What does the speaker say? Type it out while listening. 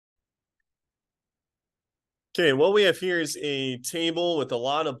Okay, what we have here is a table with a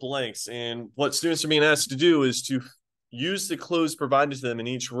lot of blanks, and what students are being asked to do is to use the clues provided to them in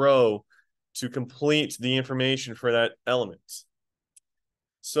each row to complete the information for that element.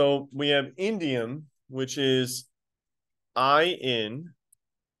 So we have indium, which is I in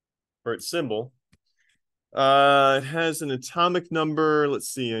for its symbol. It has an atomic number. Let's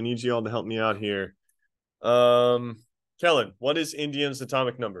see. I need you all to help me out here. Kellen, what is indium's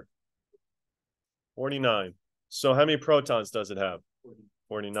atomic number? 49. So how many protons does it have?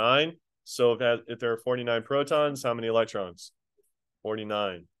 49. So if there are 49 protons, how many electrons?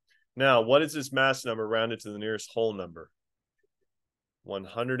 49. Now, what is its mass number rounded to the nearest whole number?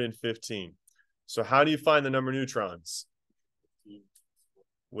 115. So how do you find the number of neutrons?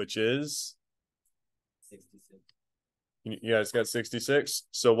 Which is? 66. You guys got 66.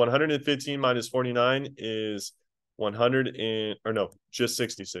 So 115 minus 49 is 100 and, or no, just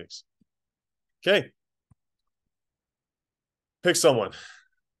 66. Okay. Pick someone.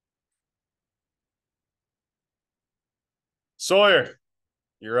 Sawyer,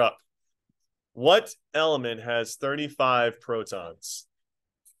 you're up. What element has 35 protons?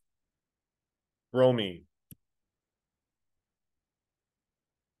 Bromine.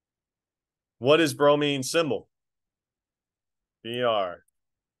 What is bromine's symbol? Br.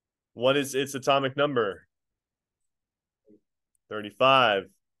 What is its atomic number? 35.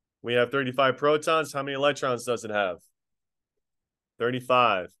 We have 35 protons. How many electrons does it have?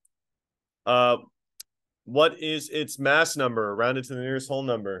 35. What is its mass number rounded to the nearest whole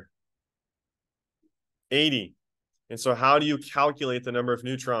number? 80. And so how do you calculate the number of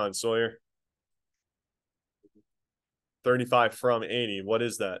neutrons, Sawyer? 35 from 80. What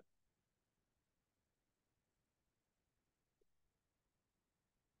is that?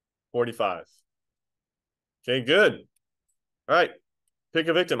 45. Okay, good. All right. Pick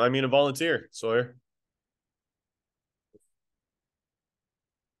a victim. I mean a volunteer, Sawyer.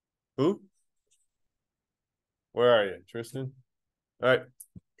 Who? Where are you, Tristan? All right,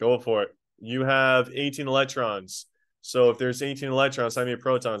 go for it. You have 18 electrons. So if there's 18 electrons, how many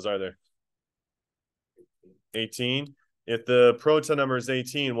protons are there? 18. If the proton number is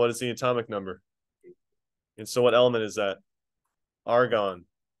 18, what is the atomic number? And so what element is that? Argon.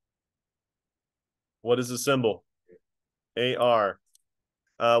 What is the symbol? Ar.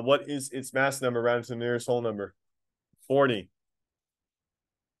 What is its mass number rounded to the nearest whole number? 40.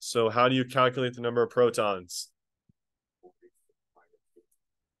 So how do you calculate the number of protons?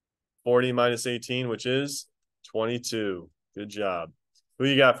 40 minus 18, which is 22. Good job. Who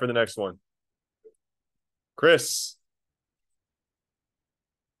you got for the next one? Chris.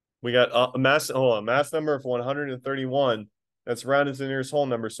 We got a mass number of 131. That's rounded to the nearest whole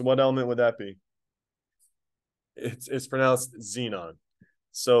number. So what element would that be? It's pronounced xenon.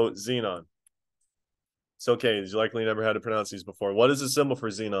 So xenon. It's okay. You likely never had to pronounce these before. What is the symbol for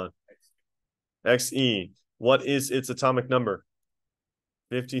xenon? Xe. What is its atomic number?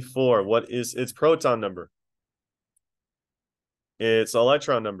 54. What is its proton number? Its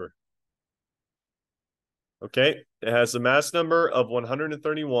electron number. Okay. It has a mass number of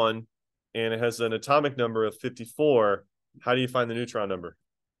 131 and it has an atomic number of 54. How do you find the neutron number?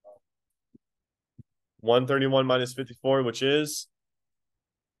 131 minus 54, which is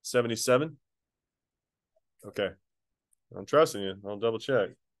 77. Okay. I'm trusting you. I'll double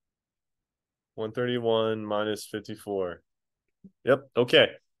check. 131 minus 54. Yep. Okay.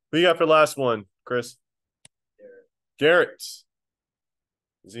 Who you got for the last one, Chris? Garrett.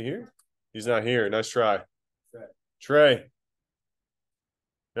 Is he here? He's not here. Nice try. Trey.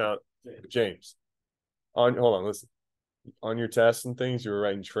 Now, James. Hold on, listen. On your tests and things, you were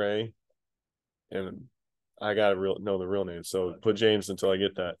writing Trey. And I gotta know the real name. So put James until I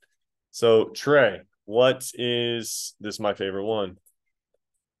get that. So Trey, what is this? Is my favorite one.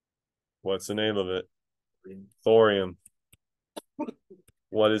 What's the name of it? Thorium.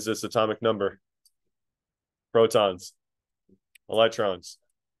 What is this atomic number? Protons, electrons,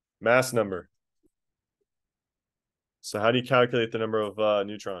 mass number. So how do you calculate the number of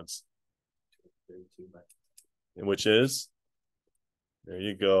neutrons? Which is? There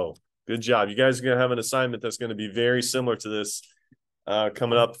you go. Good job. You guys are going to have an assignment that's going to be very similar to this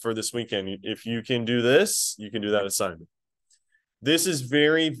coming up for this weekend. If you can do this, you can do that assignment. This is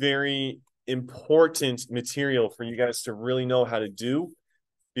very, very important material for you guys to really know how to do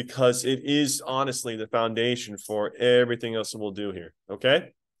because it is honestly the foundation for everything else that we'll do here.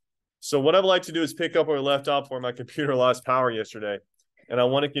 Okay? So what I'd like to do is pick up where we left off where my computer lost power yesterday. And I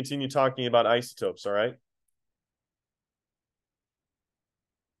want to continue talking about isotopes, all right?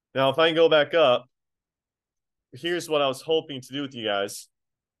 Now, if I can go back up, here's what I was hoping to do with you guys.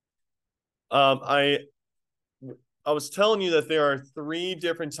 I I was telling you that there are 3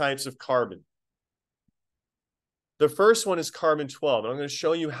 different types of carbon. The first one is carbon 12, and I'm going to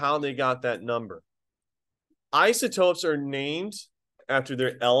show you how they got that number. Isotopes are named after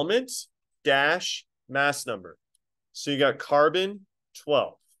their element dash mass number. So you got carbon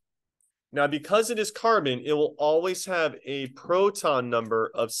 12. Now, because it is carbon, it will always have a proton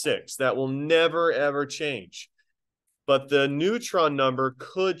number of 6. That will never, ever change. But the neutron number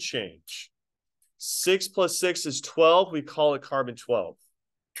could change. 6 plus 6 is 12. We call it carbon 12.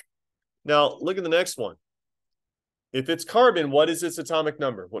 Now, look at the next one. If it's carbon, what is its atomic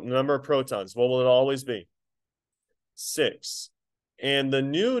number? What number of protons? What will it always be? 6. And the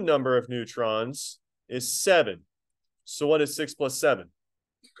new number of neutrons is 7. So what is 6 plus 7?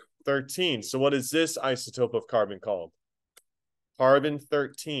 13. So what is this isotope of carbon called? Carbon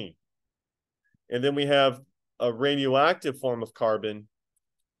 13. And then we have a radioactive form of carbon.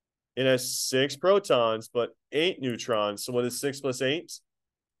 It has 6 protons, but 8 neutrons. So what is 6 plus 8?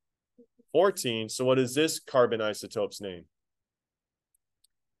 14. So what is this carbon isotope's name?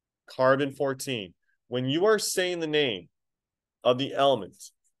 Carbon 14. When you are saying the name of the element,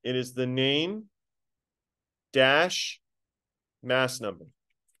 it is the name dash mass number.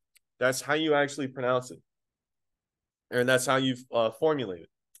 That's how you actually pronounce it. And that's how you formulate it.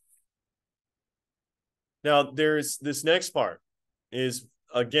 Now, there's this next part is,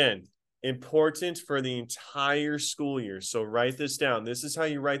 again, important for the entire school year. So write this down. This is how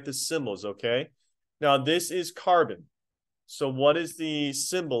you write the symbols, okay? Now, this is carbon. So what is the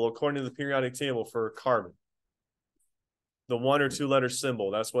symbol according to the periodic table for carbon? The 1 or 2 letter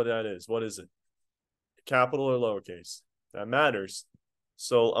symbol. That's what that is. What is it? Capital or lowercase? That matters.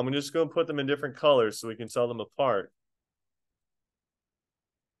 So I'm just going to put them in different colors so we can tell them apart.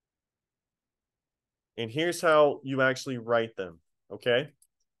 And here's how you actually write them, okay?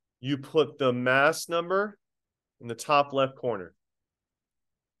 You put the mass number in the top left corner.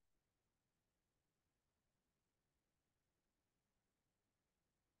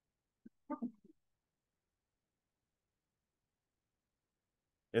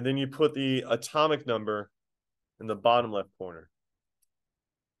 And then you put the atomic number in the bottom left corner.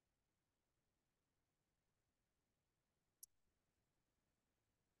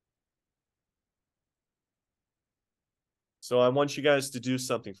 So I want you guys to do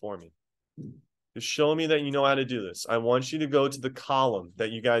something for me. To show me that you know how to do this. I want you to go to the column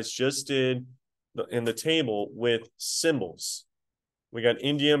that you guys just did in the table with symbols. We got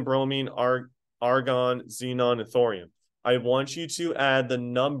indium, bromine, argon, xenon, and thorium. I want you to add the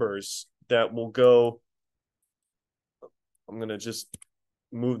numbers that will go. I'm going to just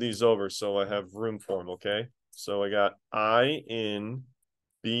move these over so I have room for them, okay? So I got I, N,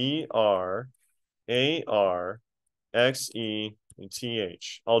 B, R, A, R, X, E, and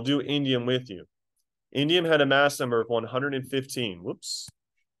TH. I'll do indium with you. Indium had a mass number of 115. Whoops.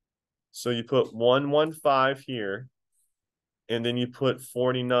 So you put 115 here, and then you put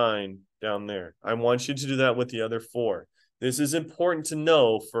 49 down there. I want you to do that with the other 4. This is important to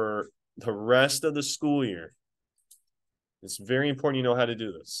know for the rest of the school year. It's very important you know how to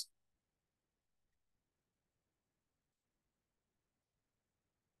do this.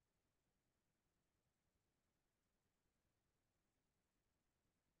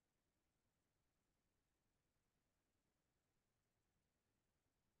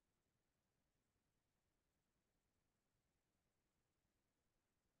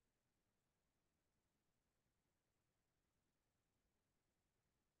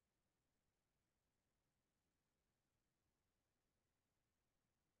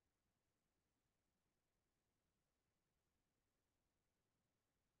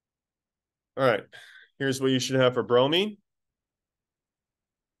 All right. Here's what you should have for bromine,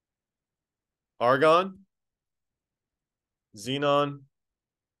 argon, xenon,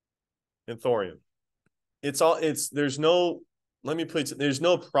 and thorium. There's no, let me put it, there's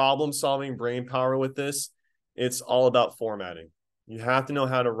no problem solving brain power with this. It's all about formatting. You have to know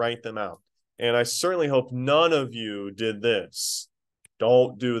how to write them out. And I certainly hope none of you did this.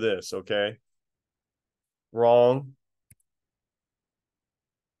 Don't do this, okay? Wrong.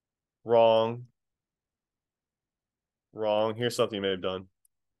 Wrong. Wrong. Here's something you may have done.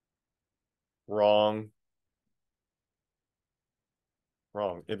 Wrong.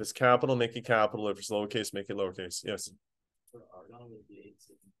 Wrong. If it's capital, make it capital. If it's lowercase, make it lowercase. Yes.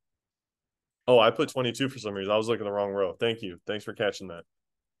 Oh, I put 22 for some reason. I was looking the wrong row. Thank you. Thanks for catching that.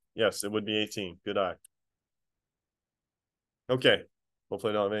 Yes, it would be 18. Good eye. Okay.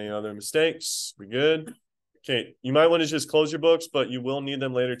 Hopefully I don't have any other mistakes. We good? Okay. You might want to just close your books, but you will need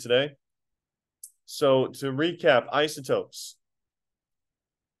them later today. So to recap, isotopes.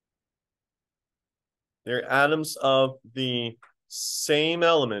 They're atoms of the same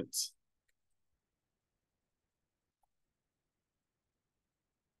element.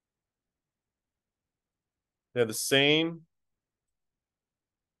 They have the same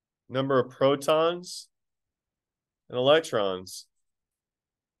number of protons and electrons.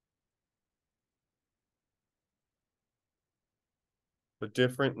 But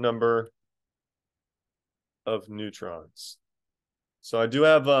different number of neutrons. So I do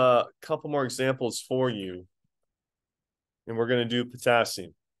have a couple more examples for you. And we're going to do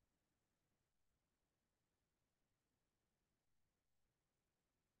potassium.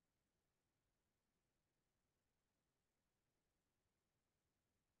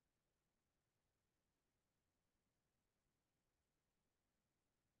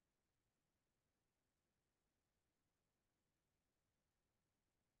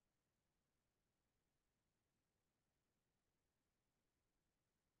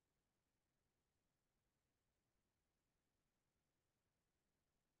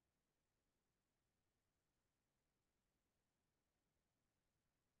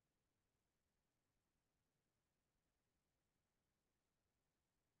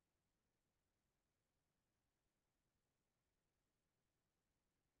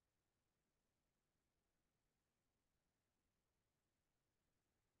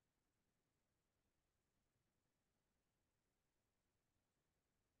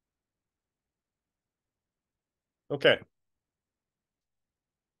 Okay.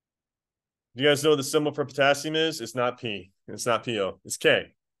 Do you guys know what the symbol for potassium is? It's not P. It's not PO. It's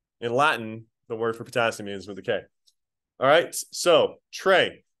K. In Latin, the word for potassium is with a K. All right. So,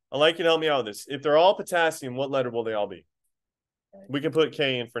 Trey, I'd like you to help me out with this. If they're all potassium, what letter will they all be? We can put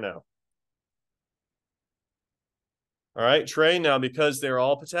K in for now. All right, Trey, now because they're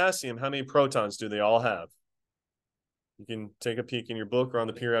all potassium, how many protons do they all have? You can take a peek in your book or on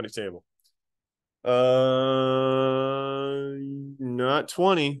the periodic table. Not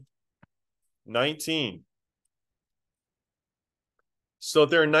 20. 19. So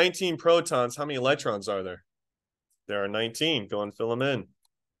if there are 19 protons, how many electrons are there? There are 19. Go and fill them in.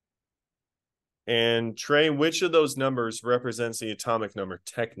 And Trey, which of those numbers represents the atomic number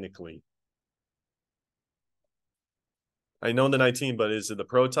technically? I know the 19, but is it the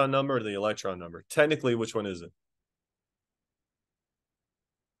proton number or the electron number? Technically, which one is it?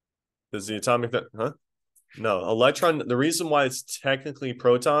 Is the atomic, huh? No, electron. The reason why it's technically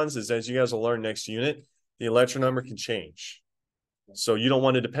protons is, as you guys will learn next unit, the electron number can change. So you don't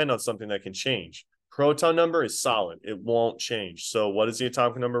want to depend on something that can change. Proton number is solid. It won't change. So what does the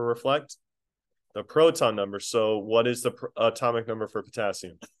atomic number reflect? The proton number. So what is the atomic number for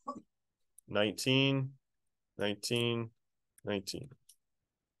potassium? 19, 19, 19.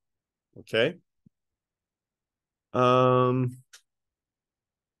 Okay.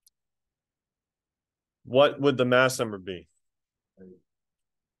 What would the mass number be?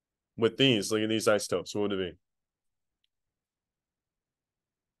 With these, look at these isotopes. What would it be?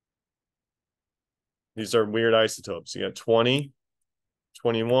 These are weird isotopes. You got 20,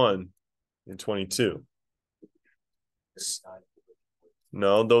 21, and 22.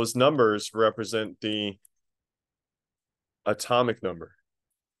 No, those numbers represent the atomic number.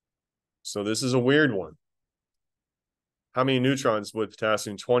 So this is a weird one. How many neutrons would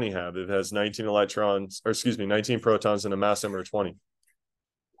potassium 20 have? It has 19 electrons, or excuse me, 19 protons and a mass number of 20.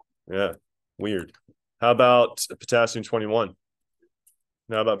 Yeah, weird. How about potassium 21?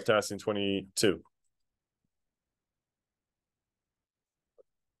 How about potassium 22?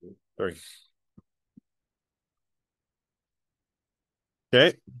 3.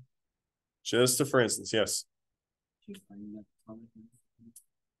 Okay. Just for instance, yes.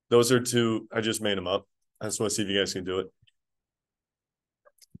 Those are two, I just made them up. I just want to see if you guys can do it.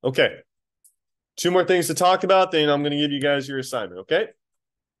 Okay. 2 more things to talk about, then I'm going to give you guys your assignment, okay?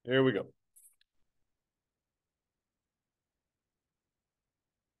 Here we go.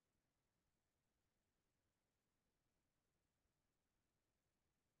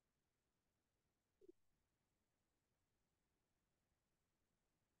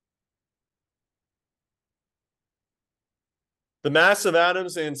 The mass of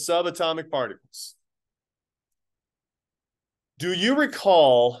atoms and subatomic particles. Do you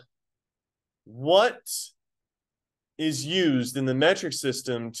recall what is used in the metric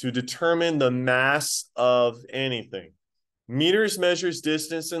system to determine the mass of anything? Meters measures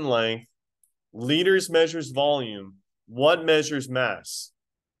distance and length. Liters measures volume. What measures mass?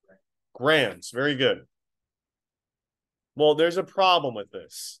 Grams. Very good. Well, there's a problem with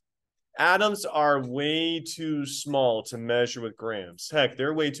this. Atoms are way too small to measure with grams. Heck,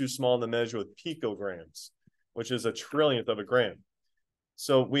 they're way too small to measure with picograms, which is a trillionth of a gram.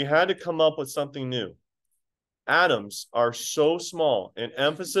 So we had to come up with something new. atoms are so small, and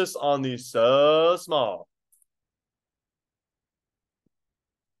emphasis on the so small.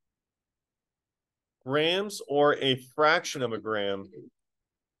 Grams or a fraction of a gram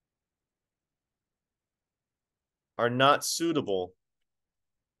are not suitable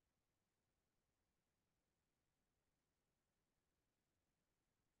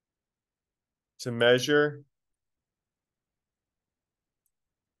to measure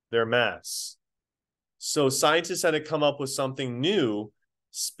their mass. So scientists had to come up with something new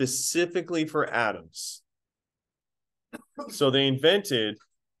specifically for atoms. So they invented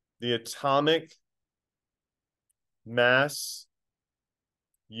the atomic mass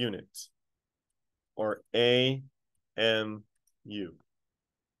unit, or AMU.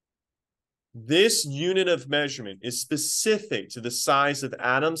 This unit of measurement is specific to the size of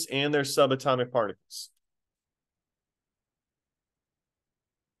atoms and their subatomic particles.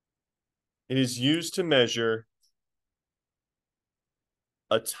 It is used to measure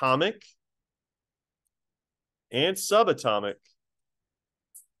atomic and subatomic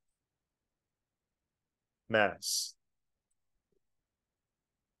mass.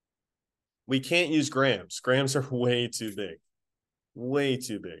 We can't use grams. Grams are way too big. Way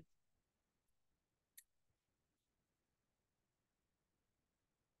too big.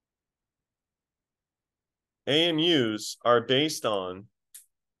 AMUs are based on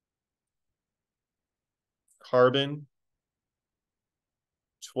carbon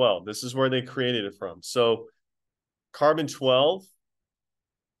 12. This is where they created it from. So carbon 12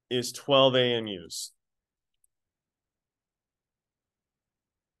 is 12 AMUs.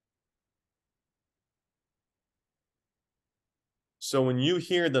 So when you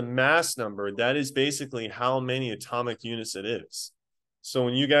hear the mass number, that is basically how many atomic units it is. So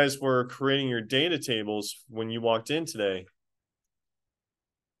when you guys were creating your data tables when you walked in today,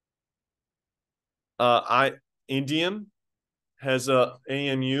 indium has a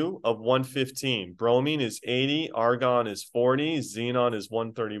AMU of 115. Bromine is 80. Argon is 40. Xenon is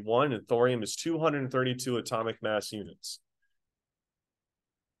 131. And thorium is 232 atomic mass units.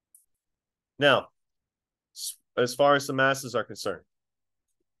 Now, as far as the masses are concerned,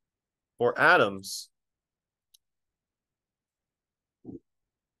 for atoms,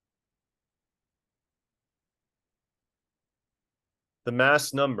 the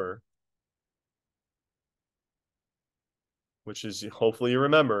mass number, which is hopefully you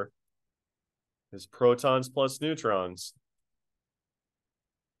remember, is protons plus neutrons,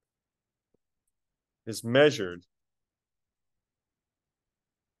 is measured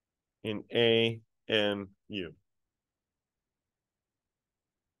in AMU.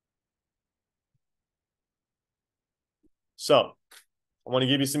 So I want to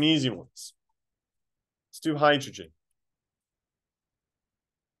give you some easy ones. Let's do hydrogen.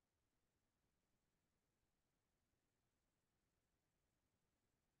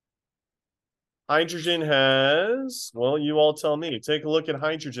 Hydrogen has, well, you all tell me. Take a look at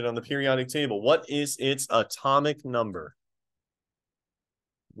hydrogen on the periodic table. What is its atomic number?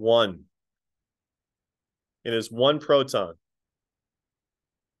 1. It is 1 proton.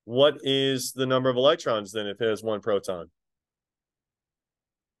 What is the number of electrons then if it has 1 proton?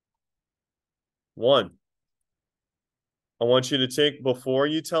 1. I want you to take, before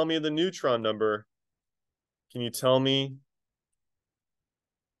you tell me the neutron number, can you tell me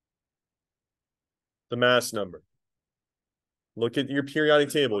the mass number? Look at your periodic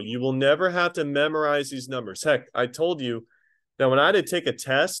table. You will never have to memorize these numbers. Heck, I told you that when I had to take a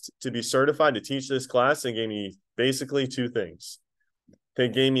test to be certified to teach this class, they gave me basically 2 things. They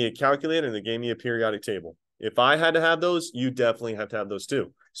gave me a calculator and they gave me a periodic table. If I had to have those, you definitely have to have those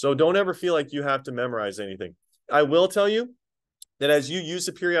too. So don't ever feel like you have to memorize anything. I will tell you that as you use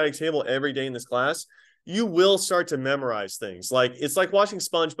the periodic table every day in this class, you will start to memorize things. Like it's like watching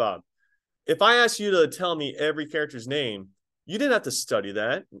SpongeBob. If I asked you to tell me every character's name, you didn't have to study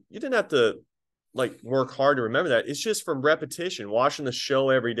that. You didn't have to like work hard to remember that. It's just from repetition, watching the show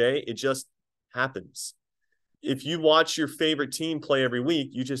every day. It just happens. If you watch your favorite team play every week,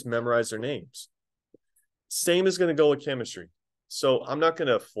 you just memorize their names. Same is going to go with chemistry. So I'm not going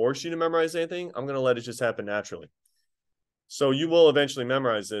to force you to memorize anything. I'm going to let it just happen naturally. So you will eventually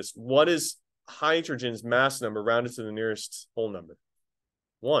memorize this. What is hydrogen's mass number rounded to the nearest whole number?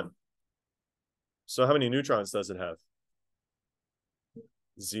 1. So how many neutrons does it have?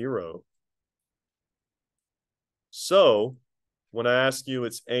 0. So when I ask you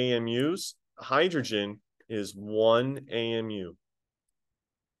its AMUs, hydrogen is 1 AMU.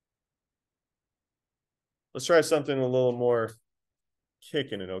 Let's try something a little more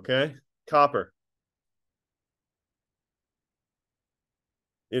kicking it, okay? Copper.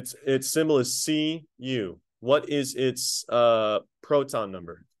 Its symbol is Cu. What is its proton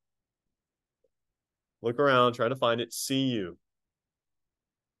number? Look around, try to find it. Cu.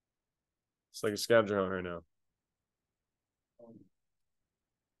 It's like a scavenger hunt right now.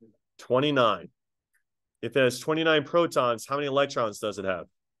 29. If it has 29 protons, how many electrons does it have?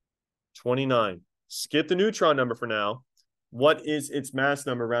 29. Skip the neutron number for now. What is its mass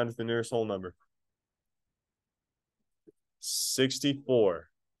number rounded to the nearest whole number? 64.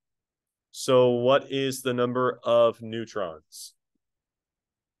 So what is the number of neutrons?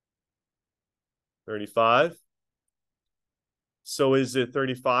 35. So is it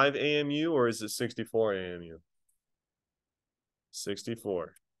 35 AMU or is it 64 AMU?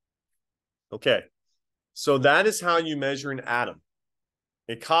 64. Okay. So that is how you measure an atom.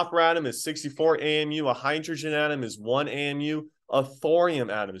 A copper atom is 64 AMU. A hydrogen atom is 1 AMU. A thorium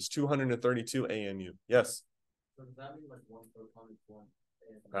atom is 232 AMU. Yes? So does that mean like one proton is one?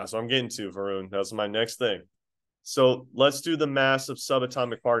 That's what I'm getting to, Varun. That's my next thing. So let's do the mass of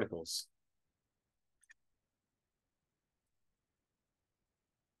subatomic particles.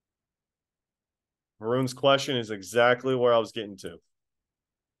 Varun's question is exactly where I was getting to.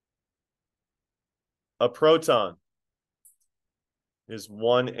 A proton is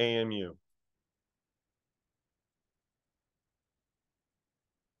 1 AMU.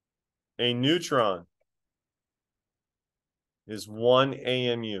 A neutron is 1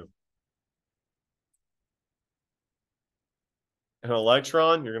 AMU. An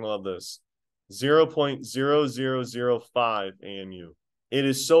electron, you're going to love this, 0.0005 AMU. It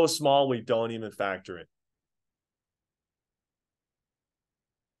is so small, we don't even factor it.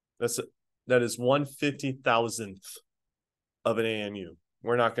 That is 1/50,000th of an AMU.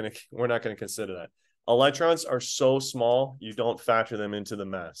 We're not going to consider that. Electrons are so small, you don't factor them into the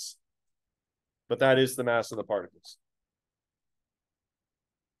mass. But that is the mass of the particles.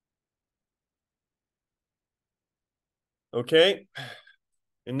 Okay.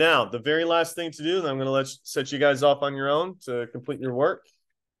 And now the very last thing to do, and I'm going to set you guys off on your own to complete your work.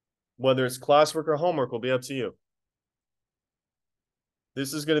 Whether it's classwork or homework will be up to you.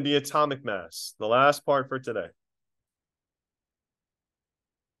 This is going to be atomic mass, the last part for today.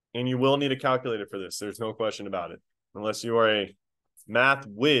 And you will need a calculator for this. There's no question about it. Unless you are a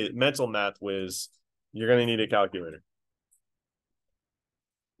mental math whiz, you're going to need a calculator.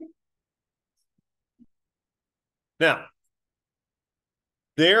 Now,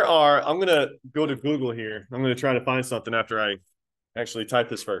 I'm going to go to Google here. I'm going to try to find something after I actually type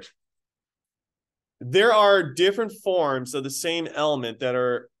this first. There are different forms of the same element that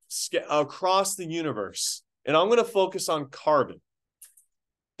are across the universe. And I'm going to focus on carbon.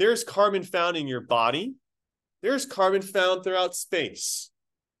 There's carbon found in your body. There's carbon found throughout space.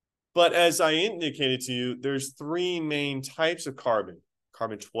 But as I indicated to you, there's 3 main types of carbon.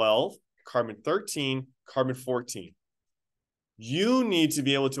 Carbon 12, carbon 13, carbon 14. You need to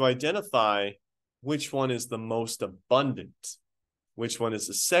be able to identify which one is the most abundant, which one is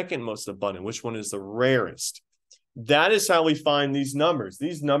the second most abundant, which one is the rarest. That is how we find these numbers.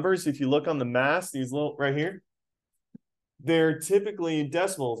 These numbers, if you look on the mass, these little right here, they're typically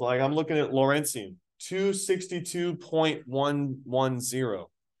decimals. Like I'm looking at Lawrencian, 262.110.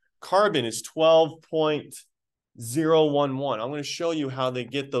 Carbon is 12.011. I'm going to show you how they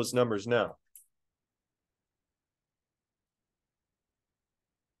get those numbers now.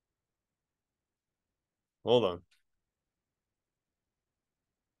 Hold on.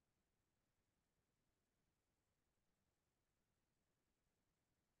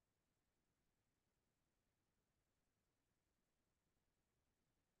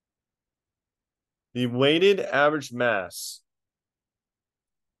 The weighted average mass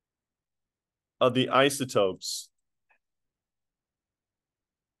of the isotopes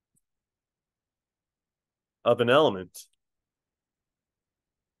of an element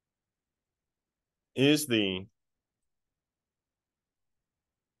is the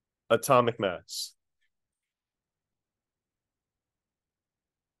atomic mass.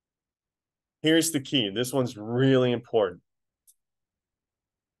 Here's the key. This one's really important.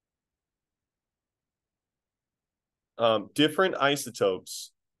 Different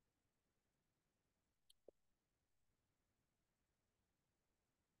isotopes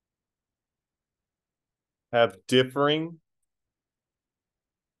have differing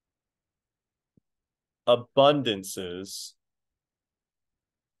abundances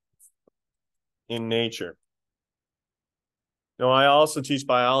in nature. Now, I also teach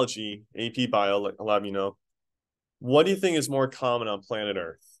biology, AP Bio, a lot of you know. What do you think is more common on planet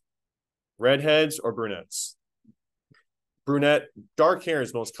Earth? Redheads or brunettes? Brunette, dark hair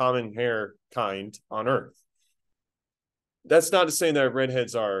is the most common hair kind on Earth. That's not to say that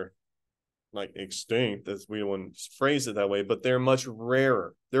redheads are like extinct, as we wouldn't phrase it that way, but they're much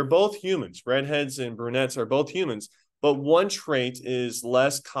rarer. They're both humans. Redheads and brunettes are both humans, but one trait is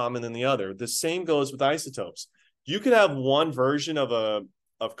less common than the other. The same goes with isotopes. You could have one version of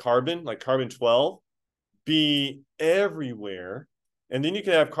carbon, like carbon 12, be everywhere, and then you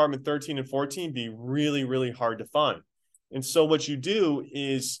could have carbon 13 and 14 be really, really hard to find. And so what you do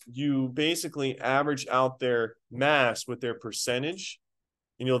is you basically average out their mass with their percentage,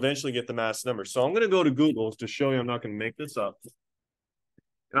 and you'll eventually get the mass number. So I'm going to go to Google to show you I'm not going to make this up.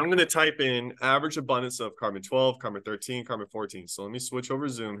 And I'm going to type in average abundance of carbon 12, carbon 13, carbon 14. So let me switch over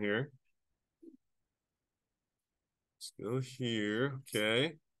Zoom here. Let's go here.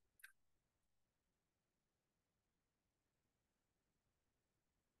 Okay.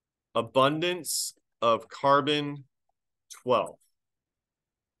 Abundance of carbon 12.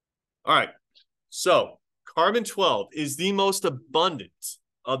 All right. So carbon 12 is the most abundant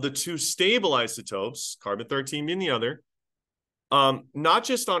of the two stable isotopes, carbon 13 being the other, not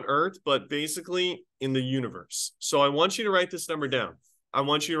just on Earth, but basically in the universe. So I want you to write this number down. I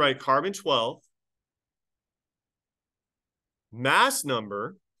want you to write carbon 12, mass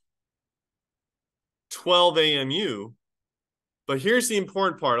number, 12 AMU. But here's the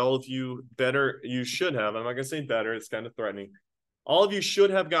important part. All of you you should have, I'm not going to say better, it's kind of threatening. All of you should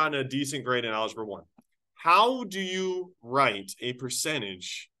have gotten a decent grade in Algebra 1. How do you write a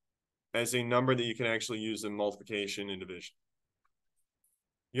percentage as a number that you can actually use in multiplication and division?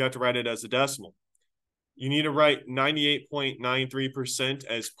 You have to write it as a decimal. You need to write 98.93%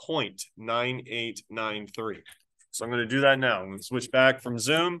 as 0.9893. So I'm going to do that now. I'm going to switch back from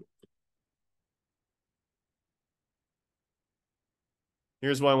Zoom.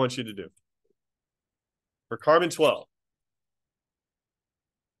 Here's what I want you to do. For carbon 12,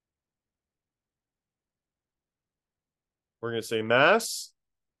 we're going to say mass,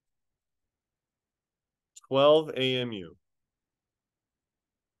 12 AMU.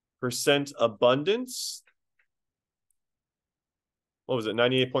 Percent abundance, what was it,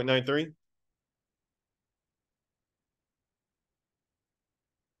 98.93?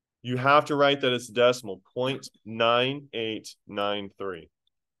 You have to write that it's a decimal, 0.9893.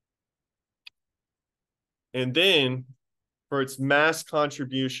 And then for its mass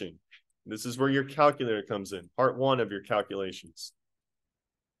contribution, this is where your calculator comes in, part 1 of your calculations.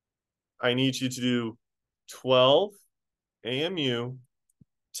 I need you to do 12 AMU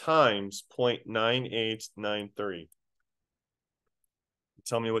times 0.9893.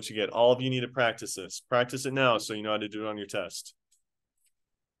 Tell me what you get. All of you need to practice this. Practice it now so you know how to do it on your test.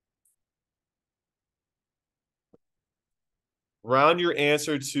 Round your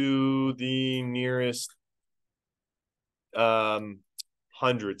answer to the nearest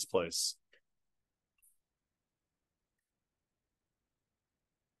hundreds place.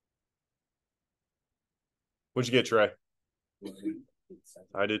 What'd you get, Trey?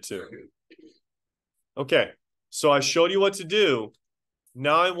 I did too. Okay, so I showed you what to do.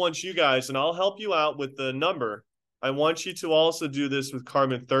 Now I want you guys, and I'll help you out with the number. I want you to also do this with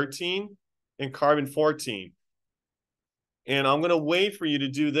carbon 13 and carbon 14. And I'm going to wait for you to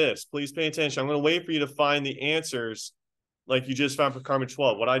do this. Please pay attention. I'm going to wait for you to find the answers like you just found for carbon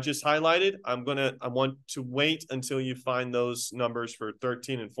 12. What I just highlighted, I want to wait until you find those numbers for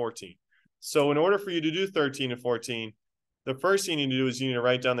 13 and 14. So in order for you to do 13 and 14, the first thing you need to do is you need to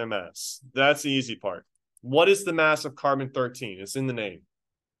write down their mass. That's the easy part. What is the mass of carbon 13? It's in the name.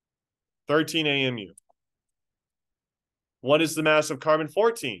 13 AMU. What is the mass of carbon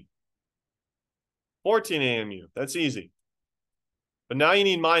 14? 14 AMU. That's easy. But now you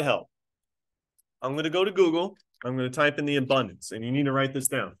need my help. I'm going to go to Google. I'm going to type in the abundance, and you need to write this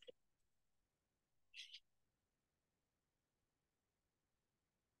down.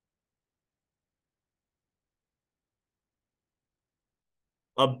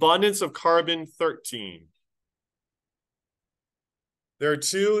 Abundance of carbon 13. There are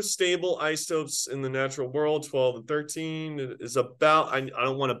two stable isotopes in the natural world, 12 and 13. It is about, I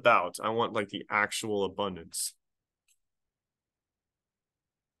don't want about, I want like the actual abundance.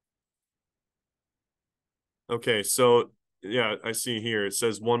 Okay, so yeah, I see here, it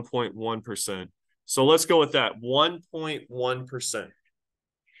says 1.1%. So let's go with that, 1.1%.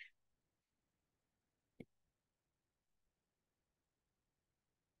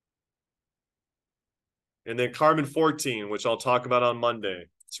 And then carbon 14, which I'll talk about on Monday.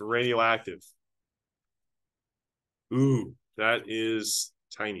 It's radioactive. Ooh, that is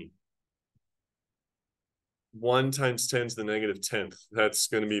tiny. 1 times 10 to the negative 10th. That's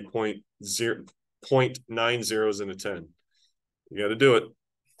going to be 0.9 zeros in a 10. You got to do it.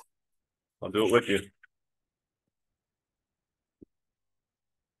 I'll do it with you.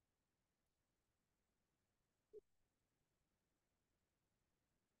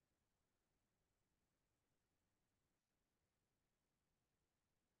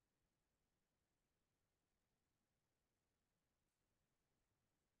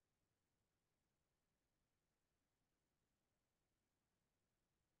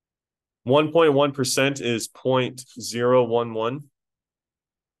 1.1% is 0.011.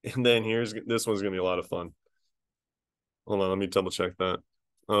 And then this one's going to be a lot of fun. Hold on, let me double check that.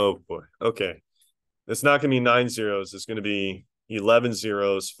 Oh boy. Okay. It's not going to be 9 zeros. It's going to be 11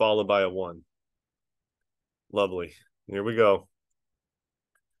 zeros followed by a 1. Lovely. Here we go.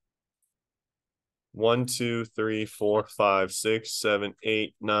 1, 2, 3, 4, 5, 6, 7,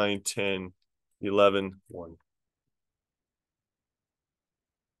 8, 9, 10, 11, 1.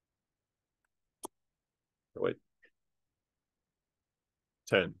 Oh, wait.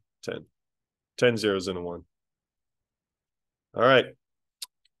 10, 10. 10 zeros and a 1. All right.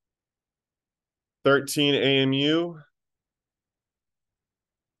 13 AMU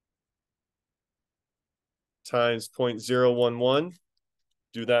times 0.011.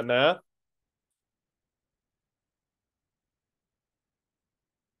 Do that math.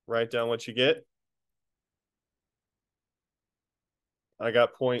 Write down what you get. I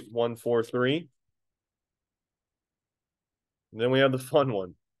got 0.143. And then we have the fun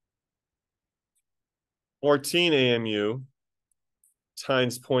one. 14 AMU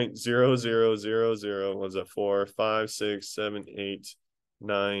times 0.0000 was a 4, 5, 6, 7, 8,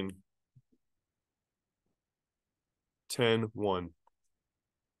 9, 10, 1.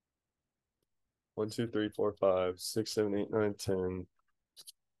 1, 2, 3, 4, 5, 6, 7, 8, 9, 10.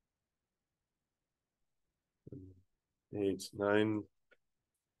 8, 9,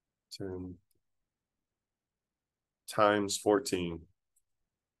 10 times 14.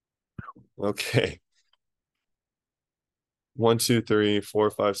 Okay. 1, 2, 3,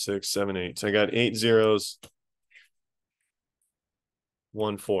 4, 5, 6, 7, 8. So I got 8 zeros.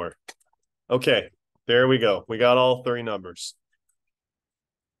 1, 4. Okay, there we go. We got all 3 numbers.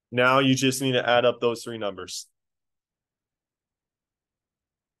 Now you just need to add up those 3 numbers.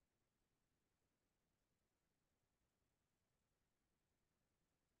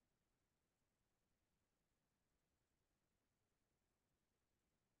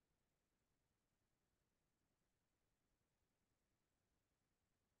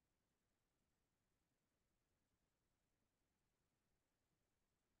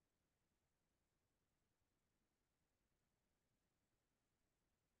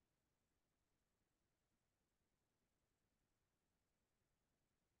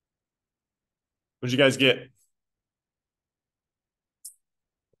 What'd you guys get?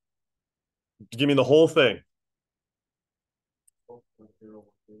 Give me the whole thing.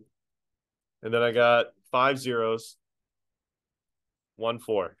 And then I got 5 zeros, 1,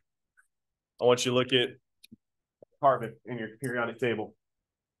 4. I want you to look at carbon in your periodic table.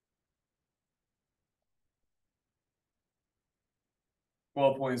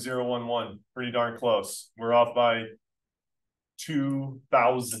 .011, pretty darn close. We're off by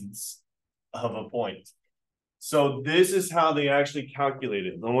 0.002 of a point. So this is how they actually calculate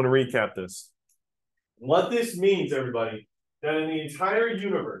it. I want to recap this. What this means, everybody, that in the entire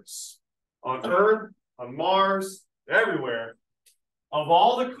universe, on Earth, on Mars, everywhere, of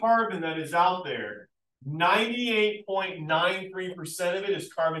all the carbon that is out there, 98.93% of it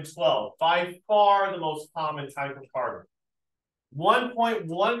is carbon-12, by far the most common type of carbon.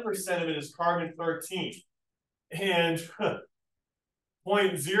 1.1% of it is carbon-13, and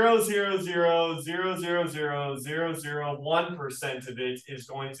 0.000000001% of it is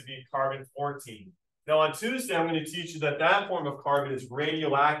going to be carbon-14. Now on Tuesday, I'm going to teach you that that form of carbon is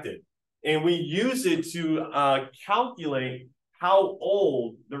radioactive, and we use it to calculate how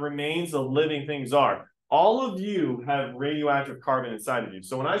old the remains of living things are. All of you have radioactive carbon inside of you.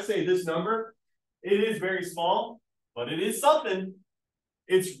 So when I say this number, it is very small, but it is something.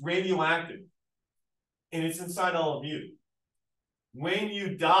 It's radioactive, and it's inside all of you. When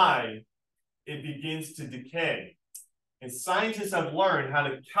you die, it begins to decay. And scientists have learned how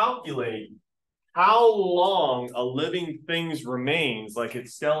to calculate how long a living thing's remains, like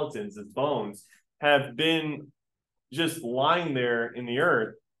its skeletons, its bones, have been just lying there in the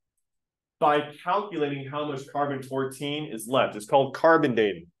earth by calculating how much carbon-14 is left. It's called carbon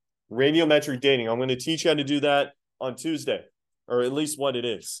dating, radiometric dating. I'm going to teach you how to do that on Tuesday, or at least what it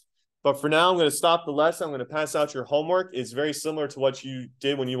is. But for now, I'm going to stop the lesson. I'm going to pass out your homework. It's very similar to what you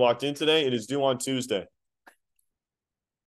did when you walked in today. It is due on Tuesday.